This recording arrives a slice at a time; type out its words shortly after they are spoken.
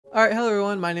Alright, hello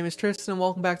everyone, my name is Tristan and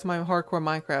welcome back to my hardcore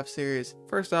Minecraft series.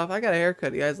 First off, I got a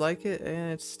haircut, you guys like it?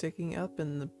 And it's sticking up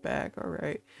in the back,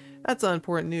 alright. That's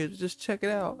unimportant news, just check it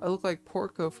out. I look like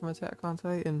Porco from Attack on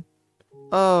Titan.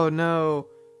 Oh no.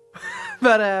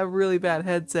 But I have really bad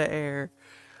headset hair.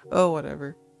 Oh,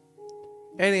 whatever.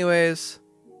 Anyways,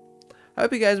 I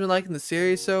hope you guys have been liking the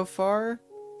series so far.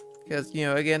 Because,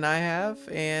 again, I have.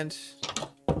 And,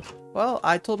 well,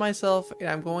 I told myself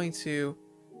I'm going to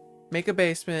make a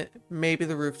basement, maybe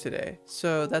the roof today.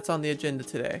 So that's on the agenda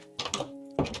today.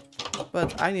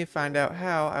 But I need to find out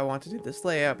how I want to do this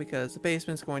layout because the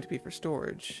basement's going to be for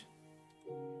storage.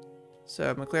 So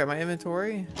I'm going to clear out my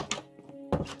inventory.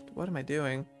 What am I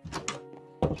doing?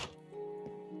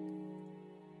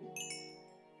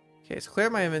 Okay, so clear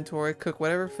out my inventory, cook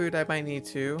whatever food I might need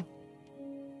to.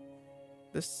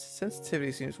 This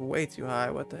sensitivity seems way too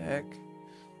high, what the heck?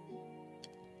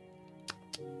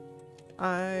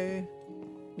 I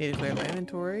need to clear my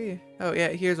inventory. Oh yeah,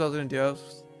 here's what I was going to do.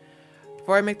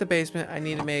 Before I make the basement, I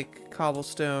need to make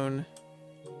cobblestone,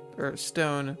 or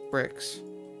stone bricks.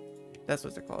 That's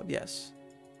what they're called, yes.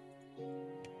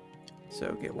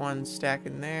 So get one stack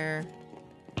in there.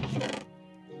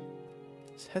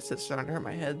 This headset's starting to hurt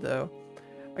my head though.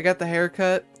 I got the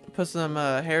haircut, put some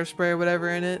hairspray or whatever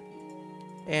in it.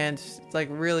 And it's like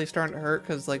really starting to hurt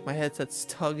because like my headset's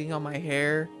tugging on my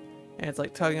hair. And it's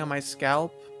like tugging on my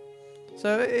scalp.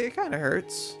 So it kind of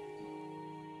hurts.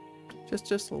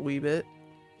 Just a wee bit.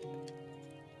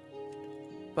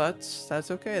 But that's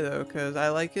okay though, because I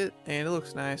like it and it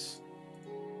looks nice.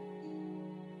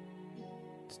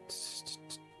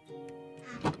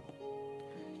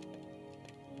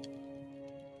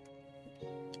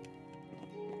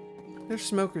 There's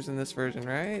smokers in this version,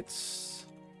 right?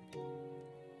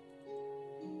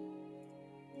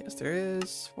 Yes, there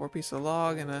is. 4 pieces of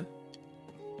log and a...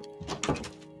 I'm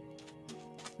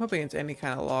hoping it's any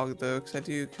kind of log though, because I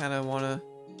do kind of want to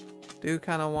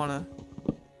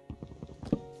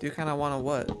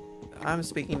what? I'm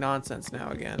speaking nonsense now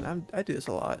again. I do this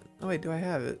a lot. Oh wait, do I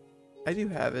have it? I do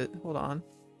have it. Hold on.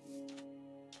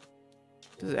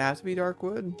 Does it have to be dark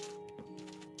wood?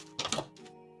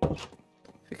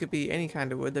 If it could be any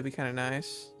kind of wood, that'd be kind of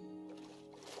nice.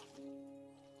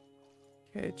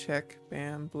 Okay, check.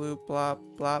 Bam, blue, blop,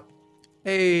 blop.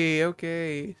 Hey,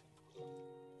 okay.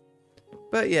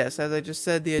 But yes, as I just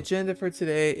said, the agenda for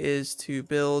today is to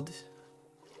build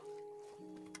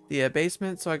the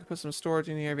basement so I can put some storage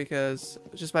in here because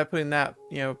just by putting that,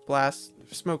 blast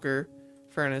smoker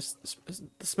furnace,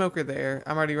 the smoker there,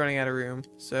 I'm already running out of room.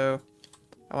 So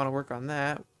I want to work on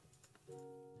that.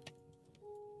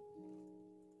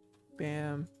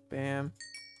 Bam, bam.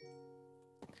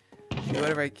 Do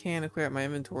whatever I can to clear out my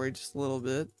inventory just a little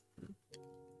bit.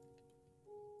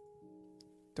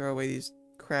 Throw away these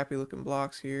crappy looking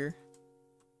blocks here.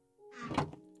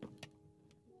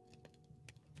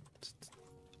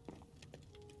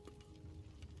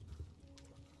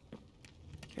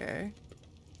 Okay.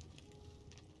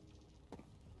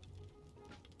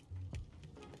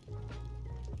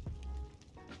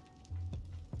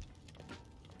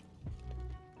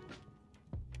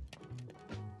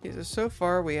 Okay, so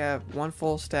far we have one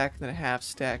full stack and then a half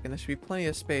stack, and there should be plenty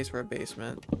of space for a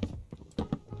basement.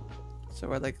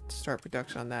 So I'd like to start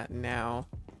production on that now.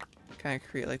 Kind of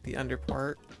create like the under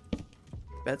part.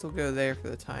 Beds will go there for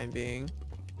the time being.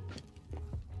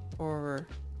 Or...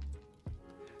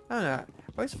 I don't know. I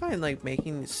always find like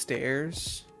making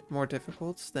stairs more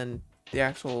difficult than the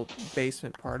actual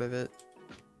basement part of it.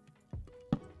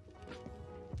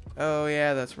 Oh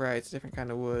yeah, that's right. It's a different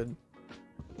kind of wood.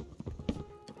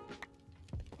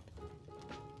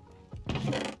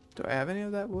 Do I have any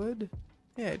of that wood?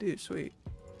 Yeah, I do. Sweet.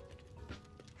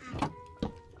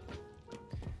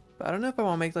 But I don't know if I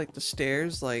want to make like the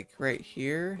stairs like right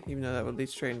here, even though that would lead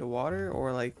straight into water,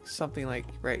 or like something like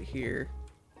right here.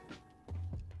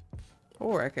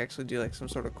 Or I could actually do like some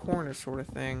sort of corner sort of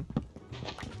thing.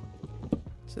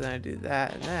 So then I do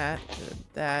that and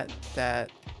that.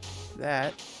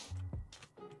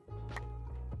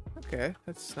 Okay,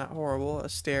 that's not horrible. A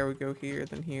stair would go here,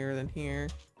 then here, then here.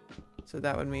 So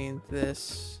that would mean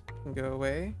this can go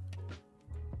away.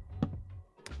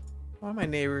 One of my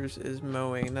neighbors is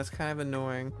mowing, and that's kind of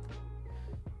annoying.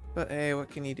 But hey,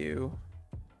 what can you do?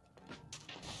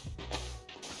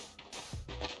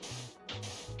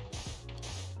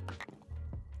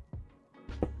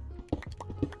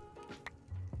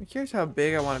 I'm curious how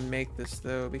big I want to make this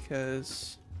though,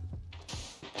 because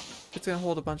it's gonna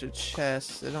hold a bunch of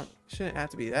chests. It shouldn't have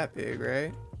to be that big,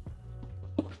 right?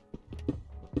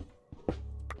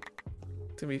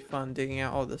 It's gonna be fun digging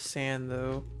out all the sand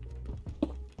though.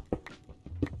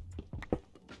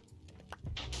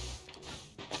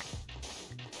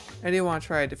 I do want to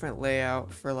try a different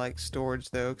layout for like storage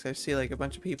though, because I see like a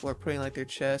bunch of people are putting like their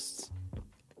chests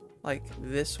like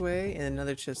this way and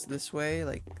another chest this way,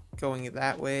 like going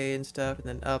that way and stuff, and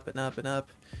then up and up and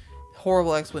up.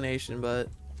 Horrible explanation, but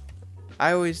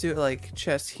I always do it like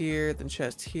chest here, then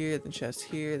chest here, then chest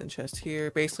here, then chest here,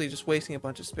 basically just wasting a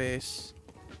bunch of space.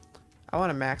 I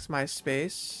want to maximize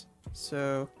space,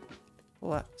 so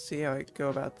let's see how I go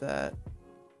about that.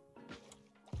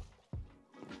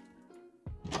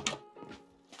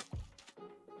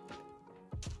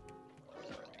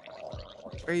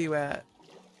 Where are you at?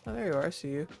 Oh, there you are. I see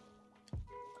you.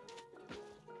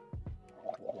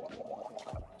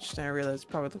 Just now I realized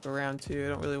probably look around too. I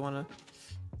don't really want to.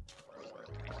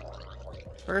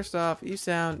 First off, you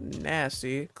sound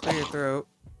nasty. Clear your throat.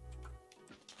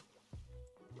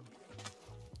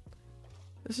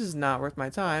 This is not worth my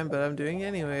time, but I'm doing it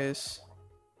anyways.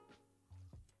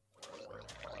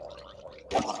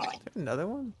 Is there another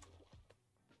one?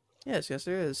 Yes, yes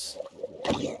there is.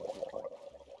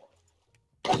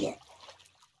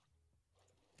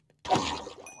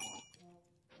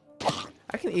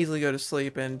 I can easily go to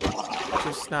sleep and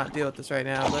just not deal with this right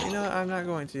now, but you know what? I'm not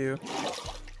going to.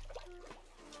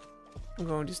 I'm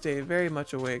going to stay very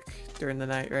much awake during the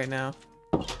night right now.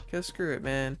 Cause screw it,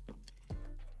 man.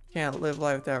 Can't live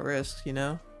life without risk, you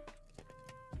know?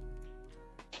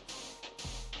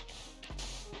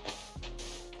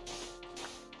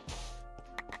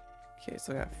 Okay,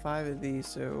 so I got 5 of these,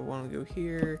 so one will go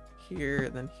here, here,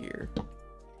 and then here.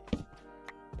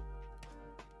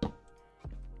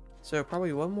 So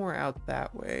probably one more out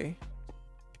that way.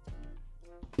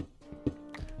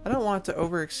 I don't want to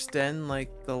overextend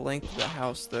like the length of the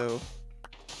house though.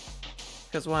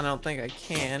 Because one, I don't think I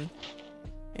can.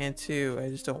 And 2, I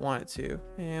just don't want it to.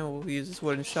 And we'll use this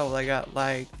wooden shovel I got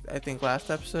like, I think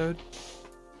last episode.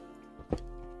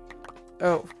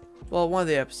 Oh, well one of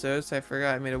the episodes, I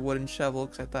forgot I made a wooden shovel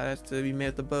because I thought it had to be made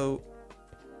with the boat.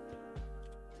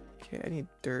 Okay, I need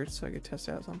dirt so I could test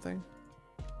out something.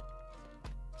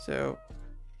 So,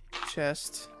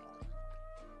 chest,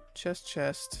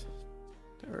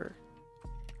 or,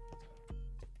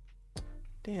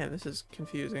 damn, this is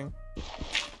confusing.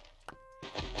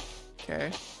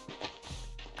 Okay.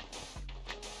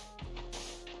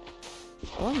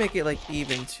 I want to make it like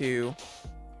even too.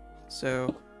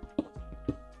 So,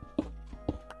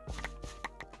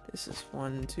 this is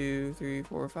 1, 2, 3,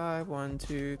 4, 5. 1,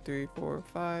 2, 3, 4,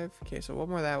 5. Okay, so one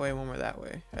more that way, one more that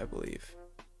way, I believe.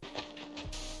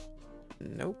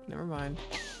 Nope, never mind.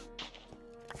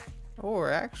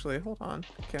 Or actually, hold on.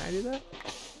 Can I do that?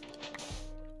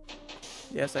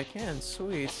 Yes, I can.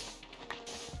 Sweet.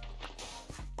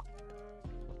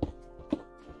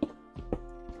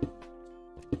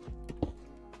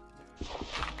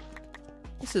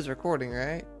 This is recording,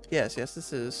 right? Yes, yes,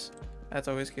 this is. That's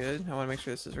always good. I want to make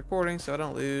sure this is recording so I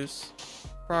don't lose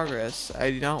progress. I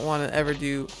do not want to ever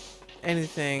do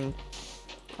anything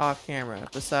off camera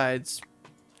besides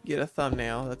get a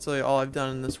thumbnail. That's really all I've done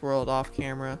in this world off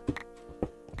camera.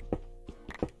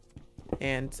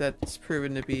 And that's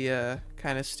proven to be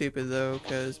kind of stupid though,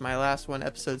 because my last one,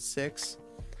 episode 6,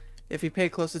 if you pay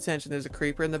close attention, there's a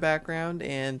creeper in the background,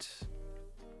 and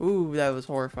ooh, that was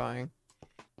horrifying.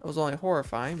 It was only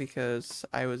horrifying because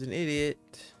I was an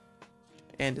idiot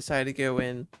and decided to go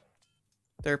in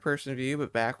third person view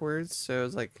but backwards, so it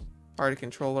was like hard to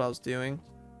control what I was doing.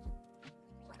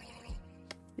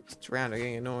 These drowned are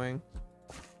getting annoying.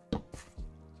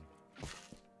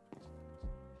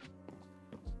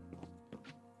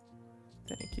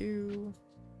 Thank you.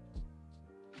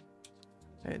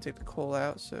 I didn't take the coal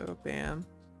out, so bam,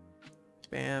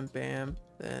 bam, bam,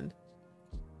 then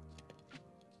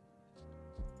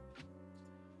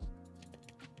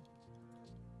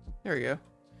there we go.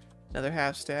 Another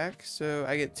half stack, so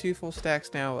I get 2 full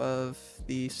stacks now of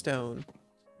the stone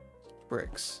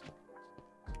bricks.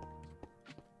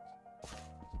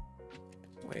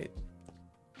 Wait.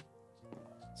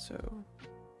 So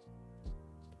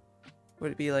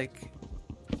would it be like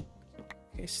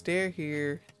a stair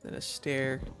here, then a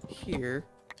stair here?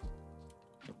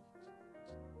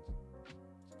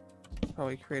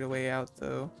 Probably create a way out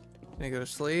though. I'm gonna go to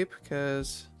sleep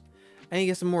because I need to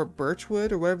get some more birch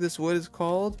wood or whatever this wood is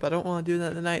called, but I don't want to do that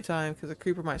in the nighttime because a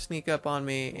creeper might sneak up on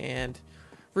me and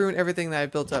ruin everything that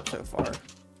I've built up so far.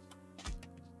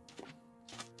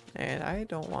 And I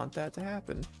don't want that to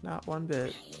happen, not one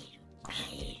bit.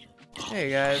 Hey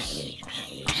guys.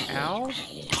 Ow.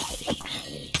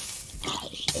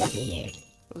 I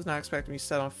was not expecting me to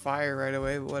set on fire right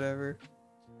away, but whatever.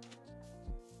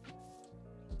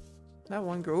 That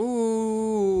one girl.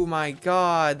 Ooh my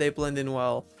god, they blend in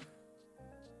well.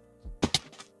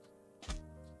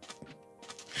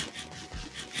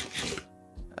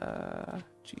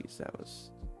 Jeez, that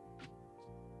was...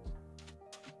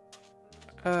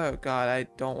 Oh god, I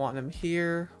don't want him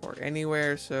here or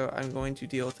anywhere, so I'm going to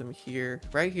deal with him here,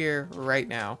 right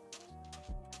now.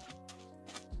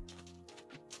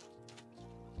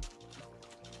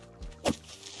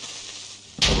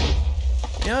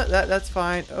 You know what? That's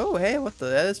fine. Oh, hey, what the?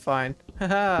 That is fine.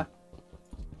 Haha.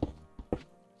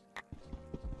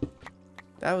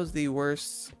 That was the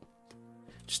worst.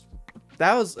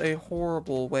 That was a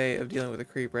horrible way of dealing with a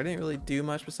creeper. I didn't really do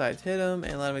much besides hit him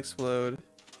and let him explode.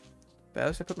 But at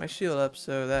least I put my shield up,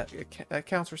 so that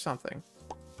counts for something.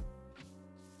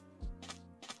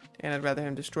 And I'd rather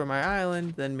him destroy my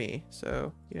island than me.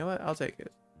 So, you know what? I'll take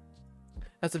it.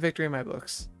 That's a victory in my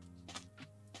books.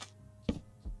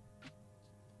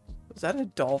 Was that a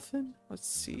dolphin? Let's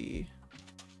see.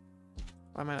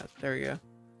 Why am I not? There we go.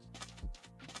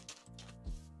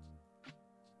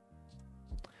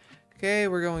 Okay,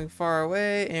 we're going far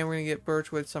away, and we're gonna get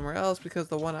birchwood somewhere else because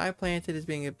the one I planted is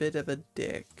being a bit of a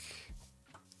dick.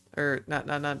 Or not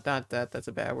that. That's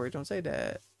a bad word. Don't say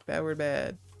that. Bad word,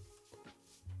 bad.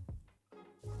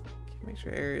 Make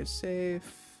sure area is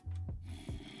safe.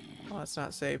 Oh, it's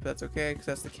not safe. But that's okay because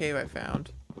that's the cave I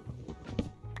found.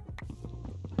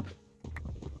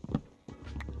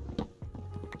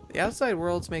 The outside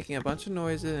world's making a bunch of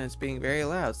noises and it's being very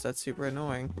loud, so that's super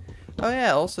annoying. Oh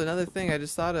yeah, also another thing I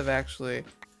just thought of actually.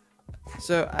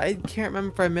 So I can't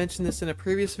remember if I mentioned this in a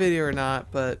previous video or not,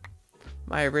 but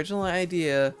my original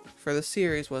idea for the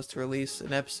series was to release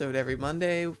an episode every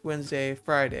Monday, Wednesday,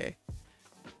 Friday.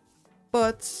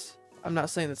 But I'm not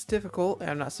saying that's difficult, and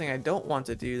I'm not saying I don't want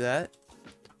to do that,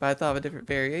 but I thought of a different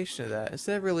variation of that.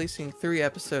 Instead of releasing 3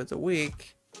 episodes a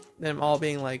week, them all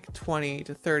being like 20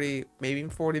 to 30, maybe even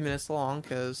 40 minutes long,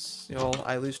 because, you know,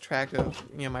 I lose track of,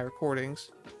 you know, my recordings.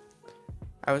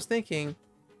 I was thinking,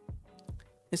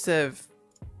 instead of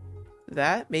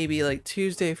that, maybe like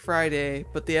Tuesday, Friday,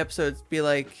 but the episodes be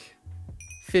like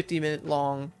 50 minutes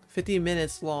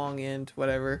long and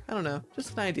whatever. I don't know,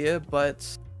 just an idea,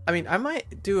 but I mean, I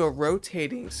might do a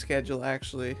rotating schedule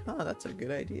actually. Oh, that's a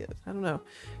good idea. I don't know,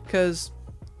 because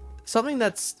something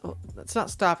that's not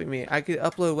stopping me. I could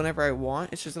upload whenever I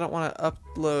want. It's just I don't want to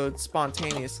upload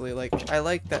spontaneously. Like, I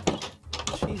like that.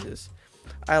 Jesus.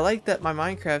 I like that my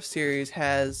Minecraft series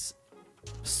has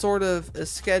sort of a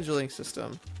scheduling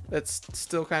system that's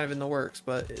still kind of in the works,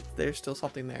 but there's still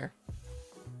something there.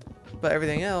 But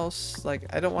everything else,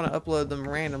 like, I don't want to upload them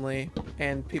randomly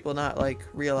and people not like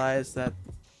realize that,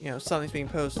 you know, something's being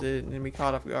posted and be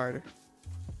caught off guard.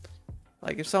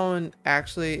 Like, if someone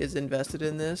actually is invested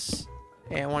in this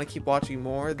and want to keep watching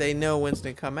more, they know when's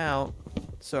going to come out.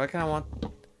 So I kind of want...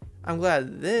 I'm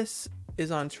glad this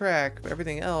is on track, but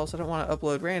everything else I don't want to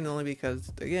upload randomly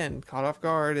because, again, caught off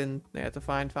guard and they have to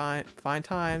find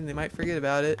time. They might forget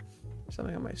about it. There's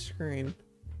something on my screen.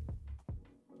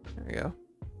 There we go.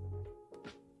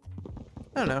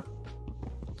 I don't know.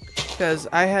 Because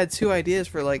I had 2 ideas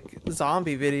for, like,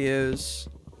 zombie videos.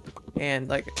 And,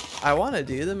 like, I want to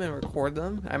do them and record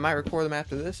them. I might record them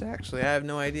after this, actually. I have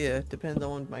no idea. It depends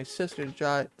on when my sister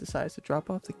decides to drop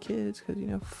off the kids. Because, you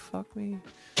know, fuck me.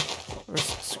 Or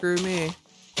screw me.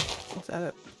 What's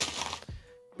that?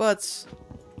 But,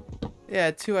 yeah,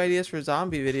 2 ideas for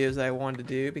zombie videos that I wanted to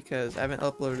do. Because I haven't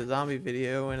uploaded a zombie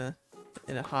video in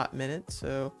a hot minute.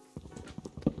 So,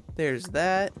 there's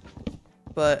that.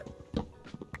 But,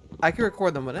 I can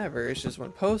record them whenever. It's just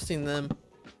when posting them,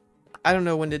 I don't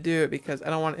know when to do it because I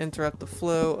don't want to interrupt the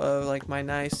flow of like my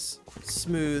nice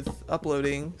smooth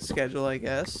uploading schedule, I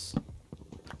guess.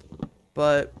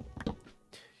 But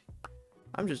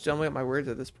I'm just jumbling up my words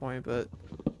at this point, but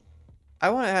I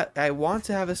want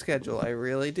to have a schedule. I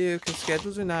really do, because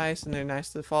schedules are nice and they're nice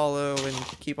to follow and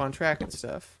keep on track and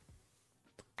stuff.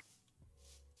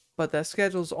 But that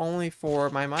schedule's only for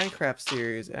my Minecraft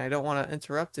series and I don't want to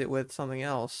interrupt it with something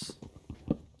else.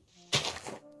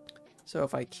 So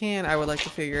if I can, I would like to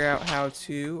figure out how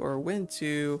to or when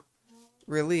to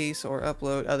release or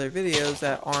upload other videos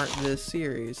that aren't this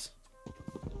series.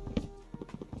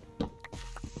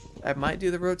 I might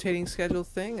do the rotating schedule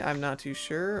thing, I'm not too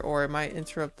sure, or I might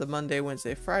interrupt the Monday,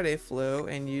 Wednesday, Friday flow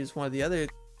and use one of the other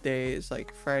days,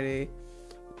 like Friday,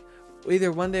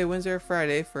 either Monday, Wednesday, or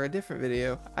Friday for a different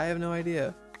video. I have no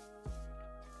idea.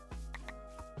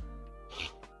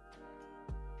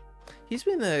 He's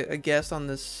been a guest on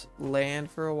this land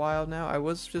for a while now. I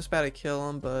was just about to kill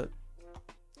him, but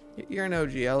you're an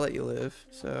OG. I'll let you live,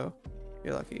 so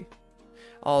you're lucky.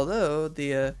 Although,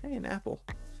 hey, an apple.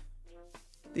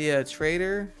 The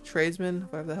tradesman,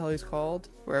 whatever the hell he's called,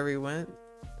 wherever he went,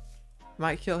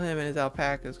 might kill him and his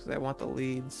alpacas because I want the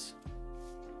leads.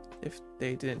 if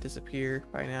they didn't disappear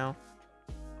by now.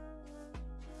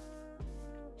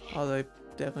 Although they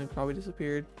definitely probably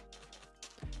disappeared.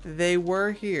 They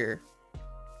were here.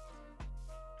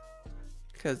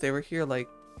 Because they were here like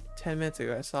 10 minutes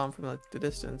ago. I saw them from like the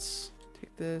distance.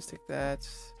 Take this, take that.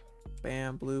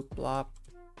 Bam, bloop, blop.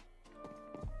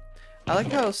 I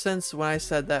like how since when I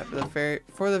said that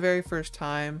for the very first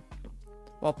time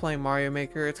while playing Mario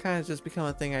Maker, it's kind of just become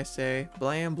a thing I say.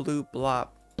 Blam, bloop, blop.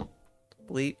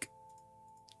 Bleak.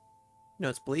 No,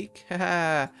 it's bleak.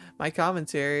 Haha. My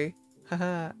commentary.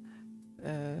 Haha.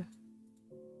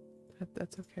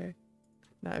 That's okay.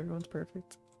 Not everyone's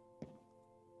perfect.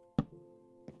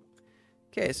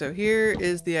 Okay, so here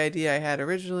is the idea I had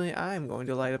originally. I'm going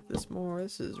to light up this more.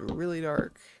 This is really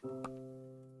dark.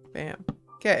 Bam.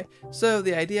 Okay, so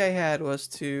the idea I had was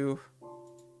to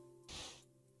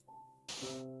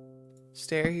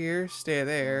stare here, stare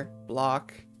there,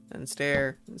 block, and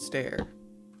stare, and stare.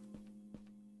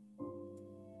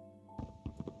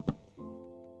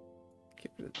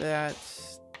 Get rid of that.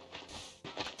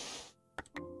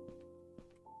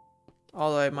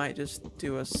 Although I might just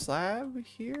do a slab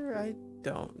here? I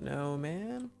don't know,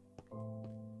 man.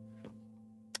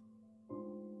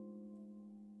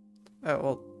 Oh,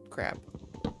 well, crap.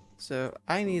 So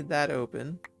I need that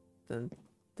open, then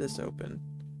this open.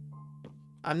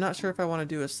 I'm not sure if I want to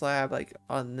do a slab like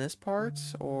on this part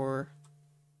or...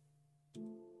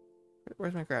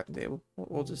 Where's my crafting table?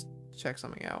 We'll just check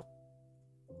something out.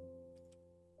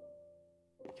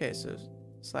 Okay, so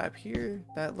slab here.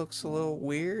 That looks a little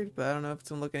weird, but I don't know if it's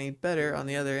gonna look any better on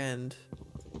the other end.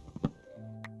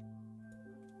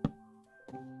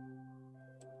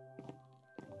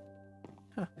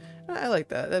 Huh. I like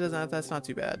that. That's not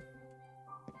too bad.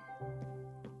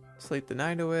 Sleep the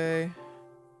night away.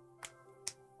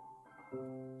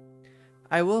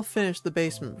 I will finish the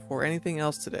basement before anything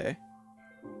else today.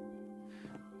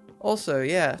 Also,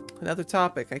 yeah, another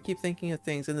topic. I keep thinking of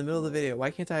things in the middle of the video. Why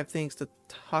can't I have things to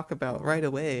talk about right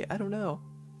away? I don't know.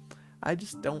 I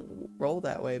just don't roll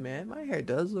that way, man. My hair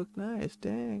does look nice.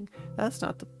 Dang. That's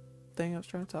not the thing I was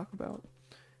trying to talk about.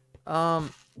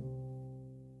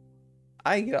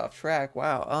 I get off track.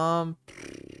 Wow.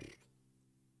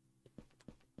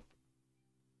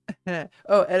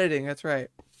 Oh, editing. That's right.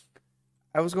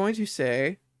 I was going to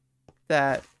say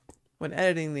that when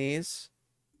editing these,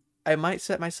 I might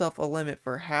set myself a limit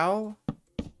for how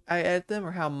I edit them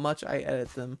or how much I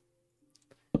edit them.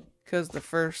 Because the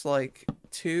first like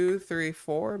 2, 3,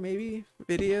 4 maybe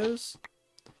videos,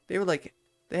 they were like,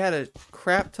 they had a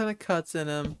crap ton of cuts in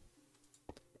them.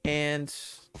 And,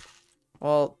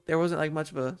 well, there wasn't like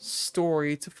much of a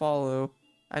story to follow.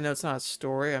 I know it's not a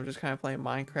story, I'm just kind of playing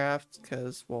Minecraft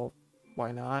because, well,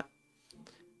 why not?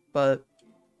 But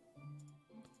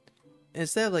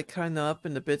instead of like cutting them up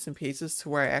into bits and pieces to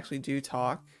where I actually do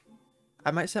talk,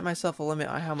 I might set myself a limit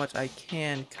on how much I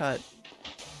can cut.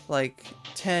 Like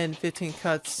 10, 15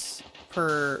 cuts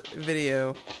per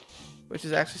video, which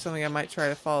is actually something I might try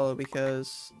to follow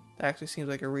because that actually seems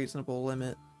like a reasonable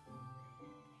limit.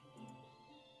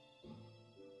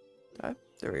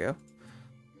 There we go.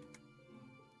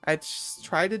 I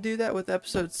tried to do that with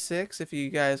episode 6 if you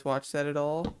guys watched that at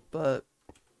all, but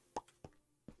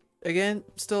again,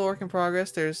 still a work in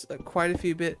progress. There's quite a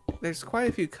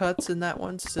few cuts in that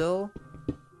one still,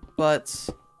 but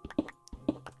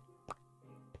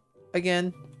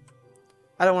again,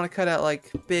 I don't want to cut out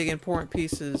like big important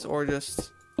pieces or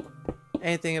just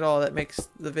anything at all that makes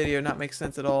the video not make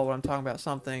sense at all when I'm talking about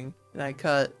something and I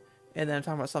cut and then I'm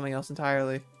talking about something else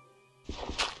entirely.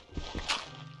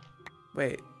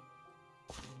 Wait.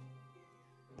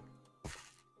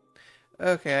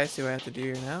 Okay, I see what I have to do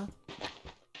here now.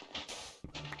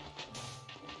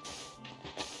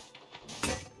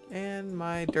 And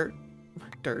my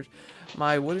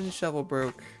my wooden shovel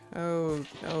broke. Oh,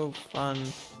 no fun.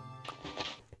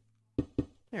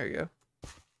 There we go.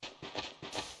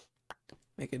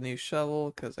 Make a new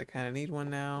shovel, because I kind of need one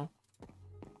now.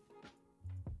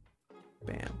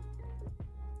 Bam.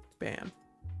 Bam.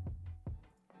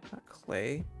 Not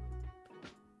clay.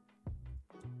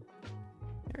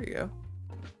 There we go.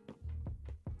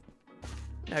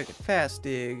 Now I can fast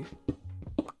dig.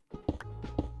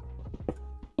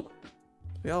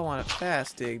 We all want a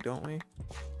fast dig, don't we?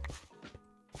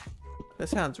 That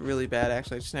sounds really bad,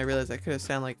 actually. I realized I could have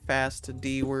sounded like fast to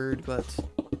D word, but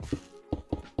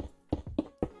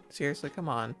seriously, come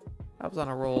on. I was on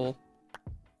a roll.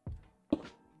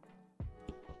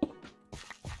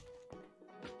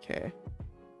 Okay.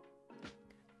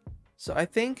 So I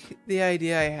think the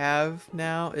idea I have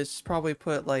now is probably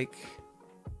put like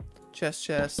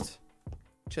chest,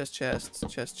 Chest, chest,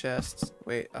 chest, chest.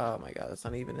 Wait, oh my god, that's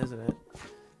not even, isn't it?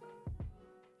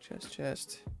 Chest,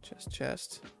 chest, chest,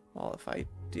 chest. Well, if I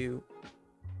do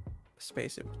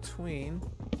space in between.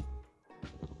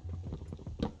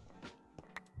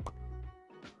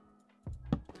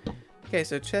 Okay,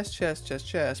 so chest, chest, chest,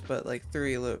 chest, but like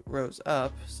 3 rows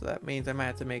up, so that means I might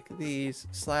have to make these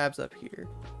slabs up here.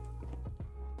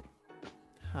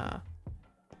 Huh.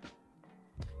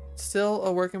 Still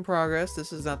a work in progress.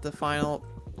 This is not the final,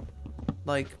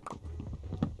 like,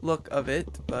 look of it,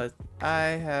 but I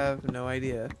have no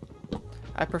idea.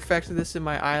 I perfected this in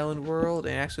my island world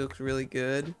and it actually looks really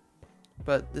good,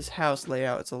 but this house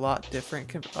layout is a lot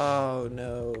different. Oh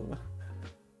no.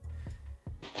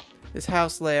 This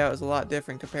house layout is a lot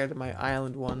different compared to my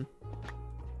island one.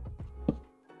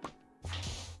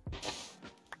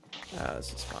 Oh,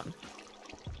 this is fun.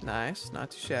 Nice,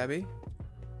 not too shabby.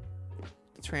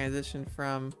 The transition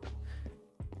from...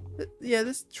 Yeah,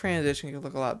 this transition could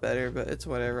look a lot better, but it's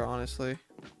whatever, honestly.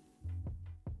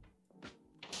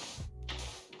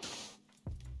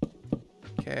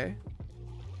 Okay.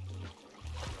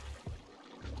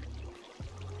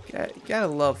 Gotta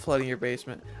love flooding your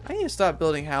basement. I need to stop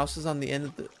building houses on the end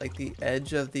of the, like the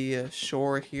edge of the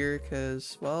shore here,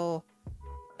 because, well,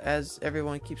 as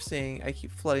everyone keeps saying, I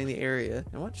keep flooding the area.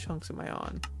 And what chunks am I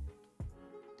on?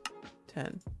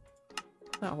 10.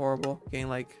 Not horrible. Getting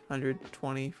like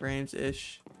 120 frames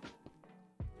ish.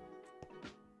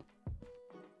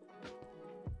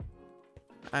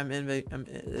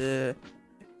 MLG.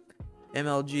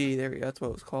 There we go. That's what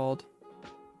it was called.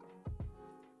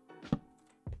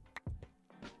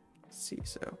 See,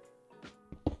 so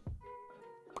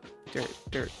dirt,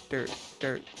 dirt, dirt,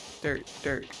 dirt, dirt,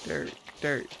 dirt, dirt,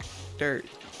 dirt, dirt,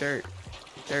 dirt,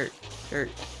 dirt, dirt,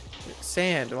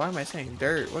 sand. Why am I saying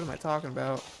dirt? What am I talking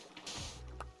about?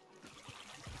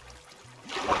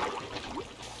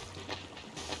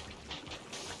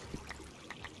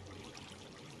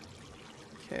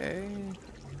 Okay.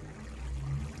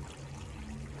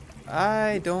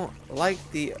 I don't like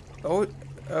the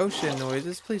ocean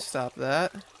noises. Please stop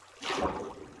that.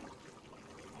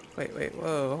 Wait,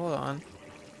 whoa, hold on.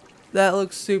 That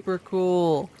looks super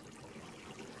cool.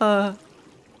 What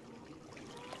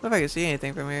if I can see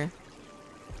anything from here?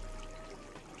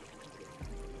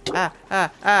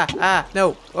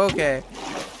 No, okay.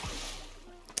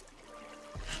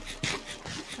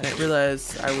 I didn't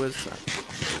realize I was...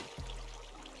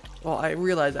 Well, I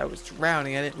realized I was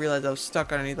drowning. I didn't realize I was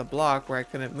stuck underneath a block where I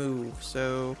couldn't move,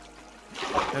 so...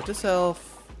 Note to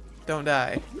self, don't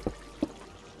die.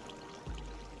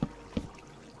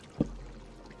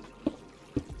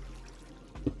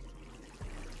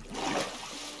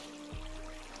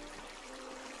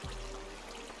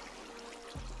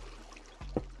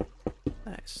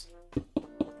 Nice.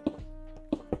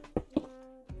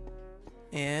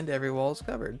 And every wall is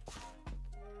covered.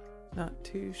 Not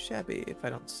too shabby, if I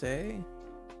don't say.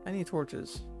 I need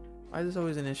torches. Why is this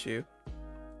always an issue?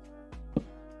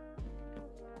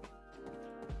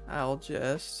 I'll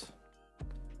just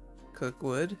cook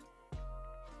wood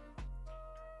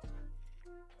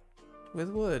with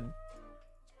wood.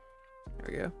 There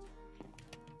we go.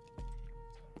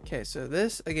 Okay, so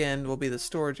this again will be the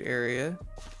storage area.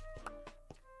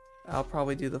 I'll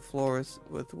probably do the floors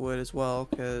with wood as well,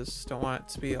 because don't want it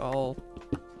to be all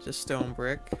just stone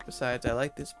brick. Besides, I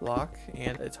like this block,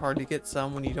 and it's hard to get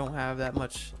some when you don't have that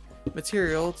much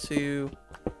material to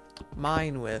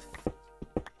mine with.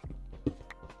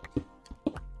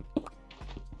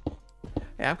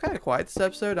 Yeah, I'm kind of quiet this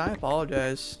episode. I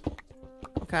apologize.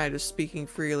 I'm kind of just speaking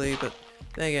freely, but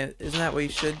then again, isn't that what you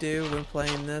should do when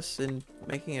playing this and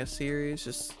making a series?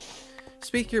 Just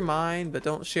speak your mind, but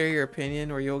don't share your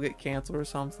opinion or you'll get canceled or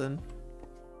something.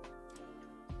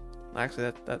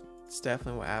 Actually, that's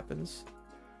definitely what happens.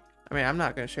 I mean, I'm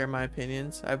not going to share my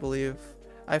opinions. I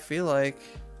feel like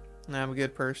I'm a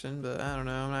good person, but I don't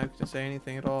know. I'm not going to say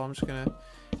anything at all. I'm just going to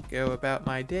go about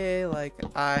my day like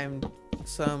I'm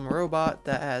some robot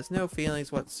that has no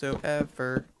feelings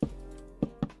whatsoever.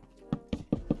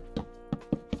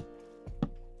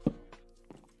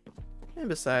 And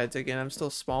besides, again, I'm still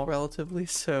small relatively,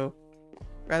 so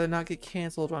rather not get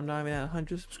canceled when I'm not even at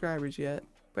 100 subscribers yet.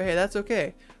 But hey, that's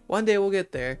okay. One day we'll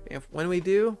get there. And when we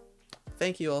do,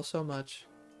 thank you all so much.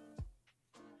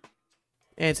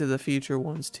 And to the future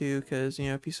ones too, because, you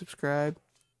know, if you subscribe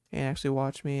and actually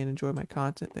watch me and enjoy my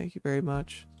content, thank you very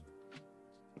much.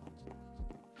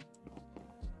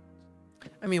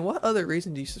 I mean, what other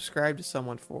reason do you subscribe to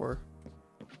someone for?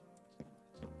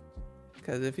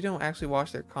 Because if you don't actually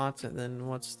watch their content, then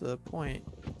what's the point?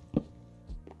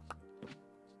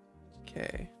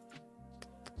 Okay.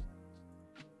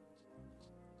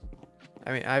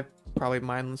 I mean, I probably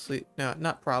mindlessly, no,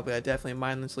 not probably, I definitely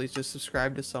mindlessly just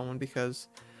subscribed to someone because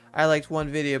I liked one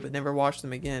video but never watched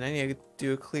them again. I need to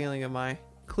do a clearing of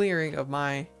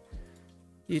my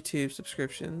YouTube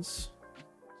subscriptions.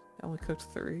 I only cooked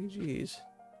 3, jeez.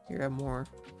 Here, I have more.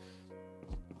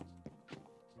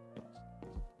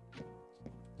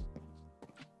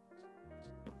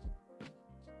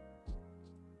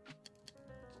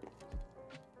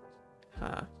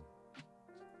 Huh.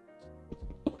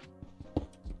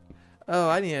 Oh,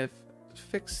 I need to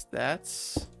fix that,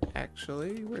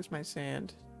 actually. Where's my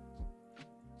sand?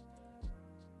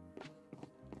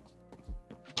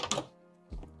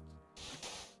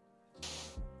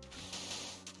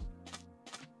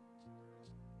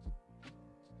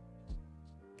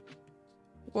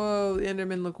 Whoa, the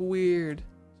Endermen look weird.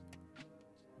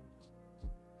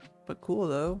 But cool,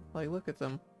 though. Like, look at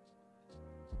them.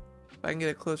 If I can get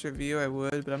a closer view, I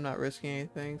would, but I'm not risking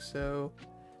anything, so...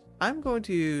 I'm going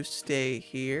to stay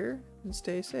here and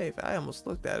stay safe. I almost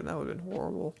looked at him. That would have been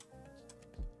horrible.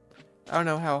 I don't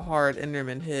know how hard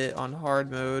Enderman hit on hard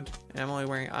mode, and I'm only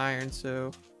wearing iron, so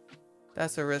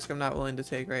that's a risk I'm not willing to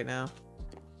take right now.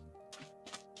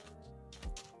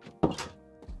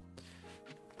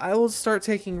 I will start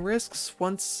taking risks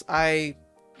once I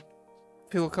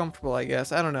feel comfortable, I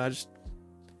guess. I don't know.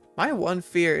 My one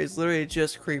fear is literally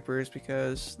just creepers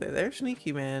because they're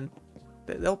sneaky, man.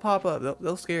 They'll pop up.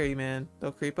 They'll scare you, man.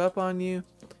 They'll creep up on you,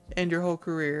 end your whole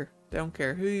career. They don't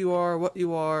care who you are, what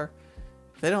you are.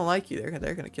 If they don't like you,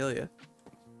 they're gonna kill you.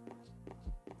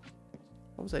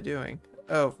 What was I doing?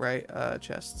 Oh, right.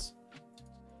 Chests.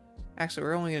 Actually,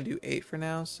 we're only gonna do 8 for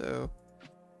now, so...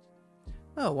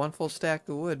 Oh, 1 full stack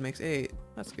of wood makes 8.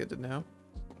 That's good to know.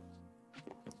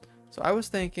 So I was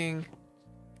thinking,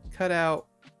 cut out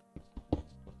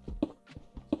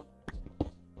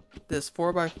this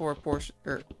 4x4 portion,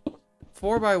 or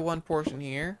 4x1 portion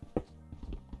here.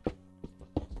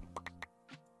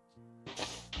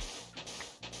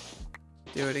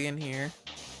 Do it again here.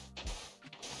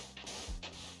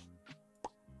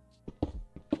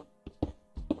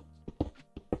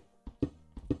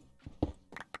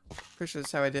 Pretty sure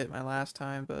that's how I did it my last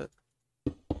time, but...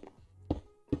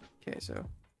 Okay, so...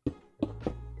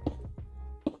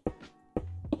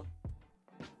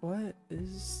 What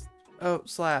is... Oh,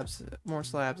 slabs. More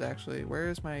slabs, actually. Where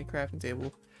is my crafting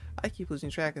table? I keep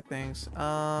losing track of things.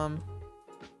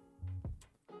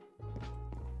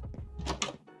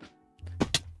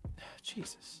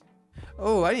 Jesus.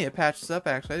 Oh, I need to patch this up,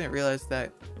 actually. I didn't realize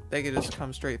that they could just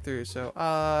come straight through. So,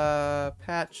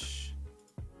 patch.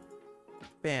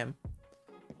 Bam.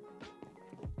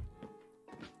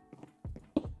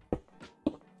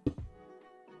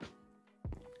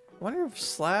 I wonder if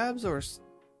slabs or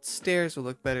stairs would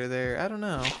look better there. I don't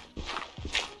know.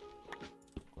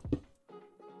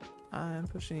 I'm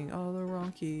pushing all the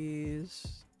wrong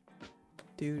keys.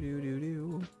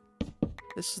 Do.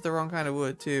 This is the wrong kind of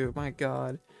wood, too. My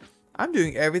god. I'm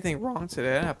doing everything wrong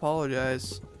today, and I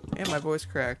apologize. And my voice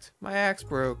cracked. My axe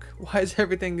broke. Why is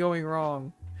everything going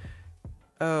wrong?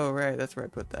 Oh, right. That's where I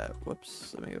put that.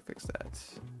 Whoops. Let me go fix that.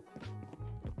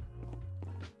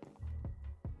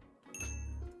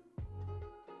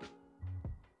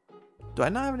 Do I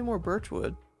not have any more birch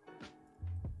wood?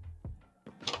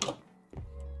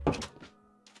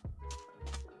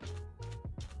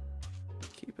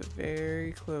 Keep a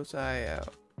very close eye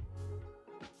out.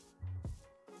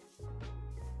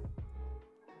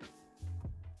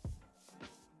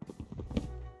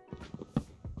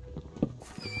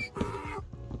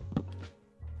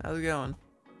 How's it going?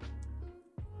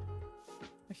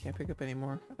 I can't pick up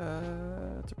anymore.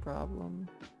 That's a problem.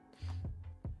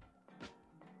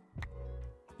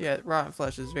 Yeah, rotten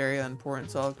flesh is very unimportant,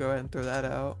 so I'll go ahead and throw that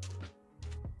out.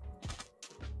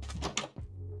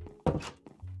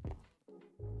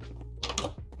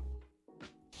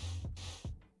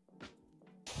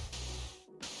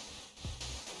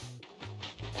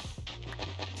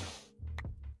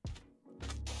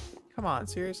 Come on,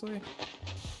 seriously?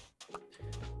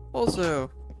 Also,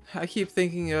 I keep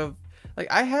thinking of, like,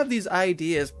 I have these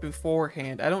ideas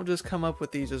beforehand. I don't just come up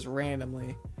with these just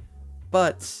randomly.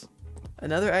 But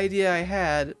another idea I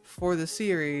had for the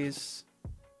series,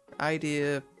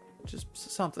 just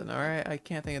something, alright? I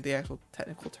can't think of the actual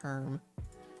technical term.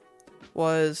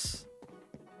 Was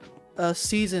a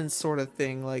season sort of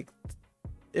thing. Like,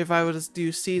 if I would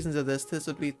do seasons of this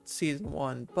would be season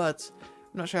 1. But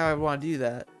I'm not sure how I would want to do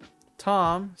that.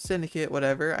 Tom, Syndicate,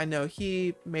 whatever, I know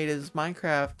he made his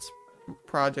Minecraft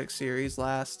project series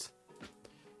last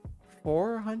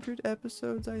 400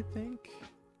 episodes, I think.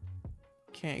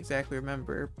 Can't exactly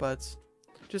remember, but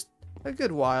just a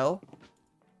good while.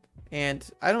 And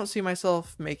I don't see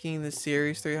myself making this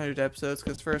series 300 episodes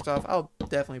because first off, I'll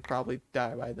definitely probably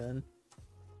die by then.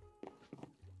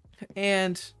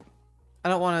 And I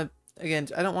don't want to, again,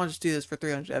 I don't want to just do this for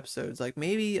 300 episodes. Like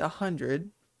maybe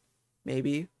 100,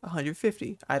 maybe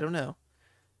 150. I don't know.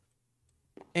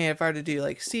 And if I were to do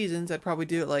like seasons, I'd probably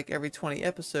do it like every 20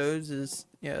 episodes is,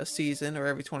 you know, a season, or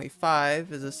every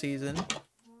 25 is a season.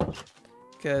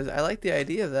 Because I like the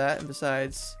idea of that, and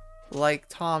besides, like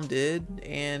Tom did,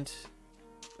 and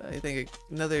I think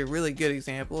another really good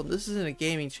example, this isn't a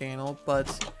gaming channel,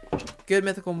 but Good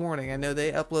Mythical Morning, I know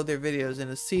they upload their videos in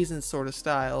a season sort of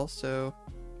style, so,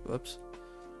 whoops.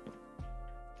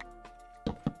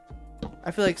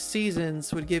 I feel like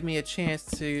seasons would give me a chance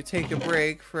to take a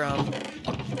break from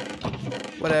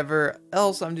whatever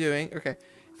else I'm doing. Okay,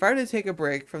 if I were to take a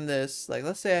break from this, like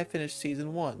let's say I finished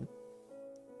season 1.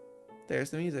 There's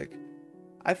the music.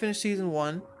 I finish season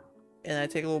 1, and I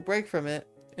take a little break from it,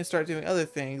 and start doing other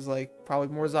things, like probably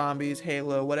more zombies,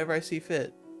 Halo, whatever I see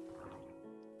fit.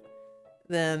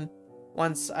 Then,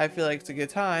 once I feel like it's a good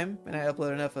time, and I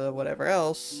upload enough of whatever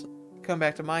else, come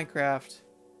back to Minecraft,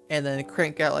 and then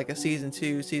crank out like a season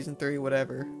 2, season 3,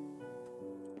 whatever.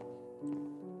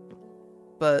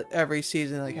 But every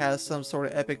season like has some sort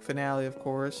of epic finale, of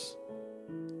course.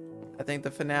 I think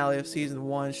the finale of season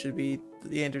 1 should be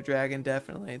the Ender Dragon,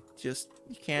 definitely. Just,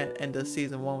 you can't end a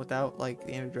season 1 without, like,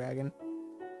 the Ender Dragon.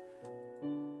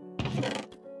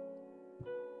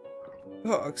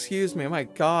 Oh, excuse me, my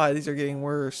god, these are getting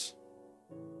worse.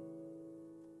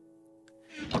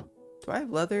 Do I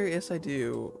have leather? Yes, I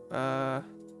do.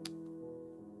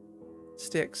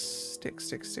 Sticks.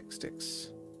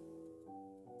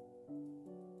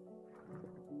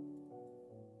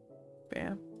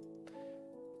 Bam.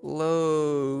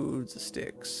 Loads of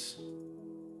sticks.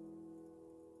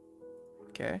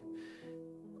 Okay.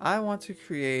 I want to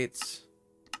create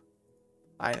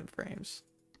item frames.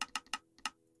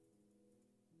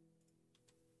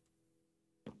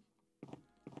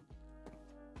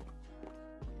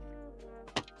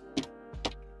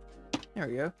 There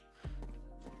we go.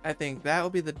 I think that will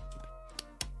be the...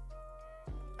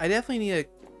 I definitely need a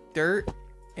dirt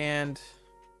and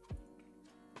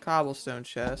cobblestone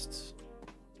chests.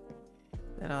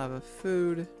 Then I'll have a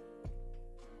food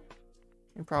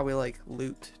and probably like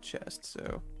loot chest,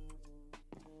 so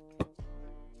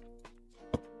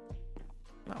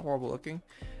not horrible looking.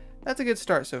 That's a good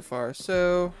start so far.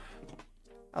 So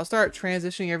I'll start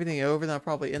transitioning everything over, then I'll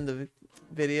probably end the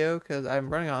video because I'm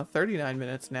running on 39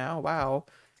 minutes now. Wow,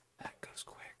 that goes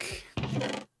quick.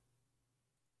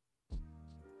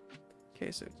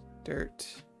 Okay, so dirt.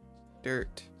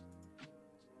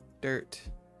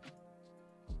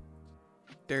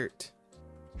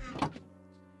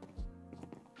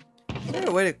 Is there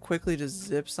a way to quickly just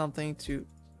zip something to...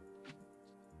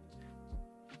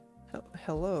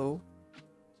 Hello?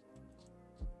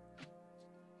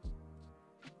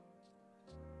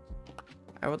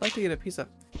 I would like to get a piece of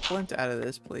flint out of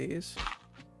this, please.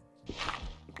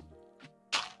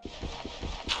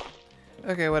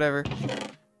 Okay, whatever.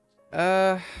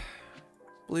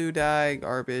 Blue dye,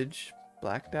 garbage.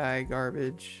 Black dye,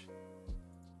 garbage.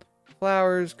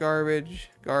 Flowers, garbage.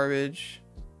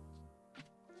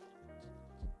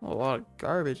 A lot of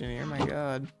garbage in here, my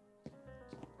god.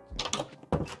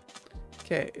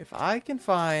 Okay, if I can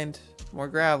find more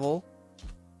gravel,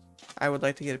 I would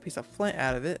like to get a piece of flint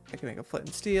out of it. I can make a flint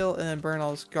and steel, and then burn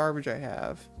all this garbage I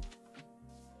have.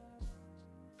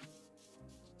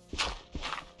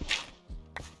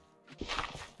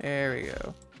 There we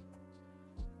go.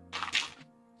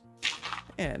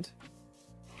 And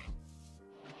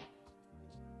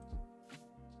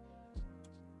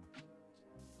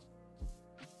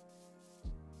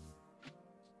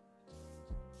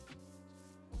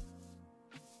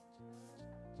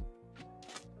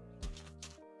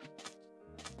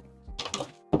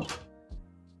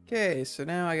okay, so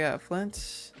now I got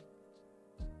flint,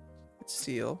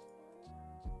 steel,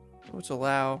 which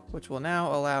will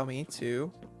now allow me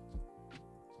to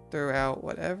throw out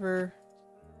whatever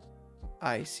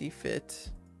I see fit.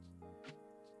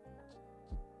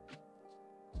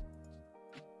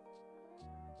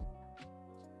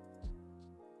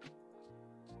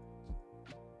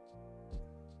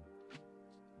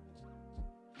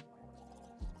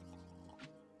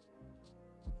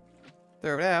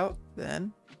 Throw it out,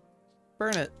 then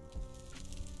burn it.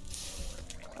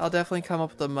 I'll definitely come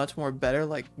up with a much more better,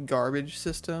 like, garbage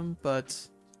system, but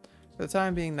for the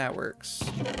time being, that works.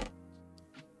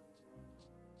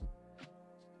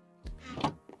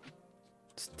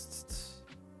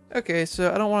 Okay,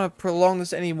 so I don't want to prolong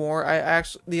this anymore.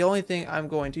 The only thing I'm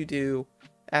going to do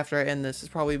after I end this is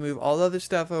probably move all the other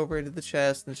stuff over into the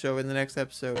chest and show it in the next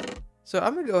episode. So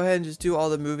I'm gonna go ahead and just do all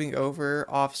the moving over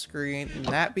off screen, and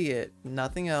that be it.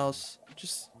 Nothing else.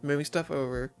 Just moving stuff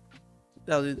over.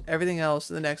 I'll do everything else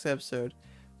in the next episode.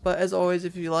 But as always,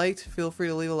 if you liked, feel free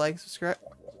to leave a like, subscribe.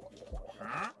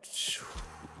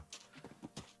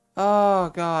 Oh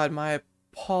god, my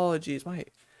apologies.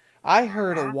 I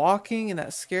heard a walking and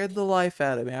that scared the life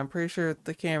out of me. I'm pretty sure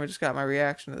the camera just got my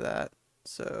reaction to that.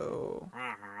 So,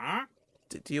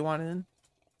 do you want in?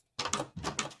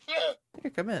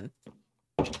 Here, come in.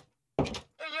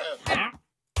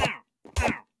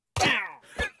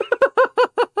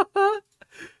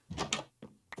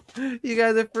 You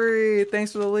guys are free.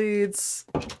 Thanks for the leads.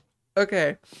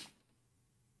 Okay.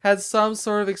 Had some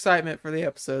sort of excitement for the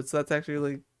episode, so that's actually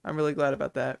really, I'm really glad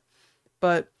about that.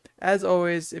 But as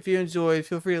always, if you enjoyed,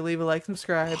 feel free to leave a like,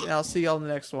 subscribe, and I'll see y'all in the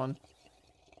next one.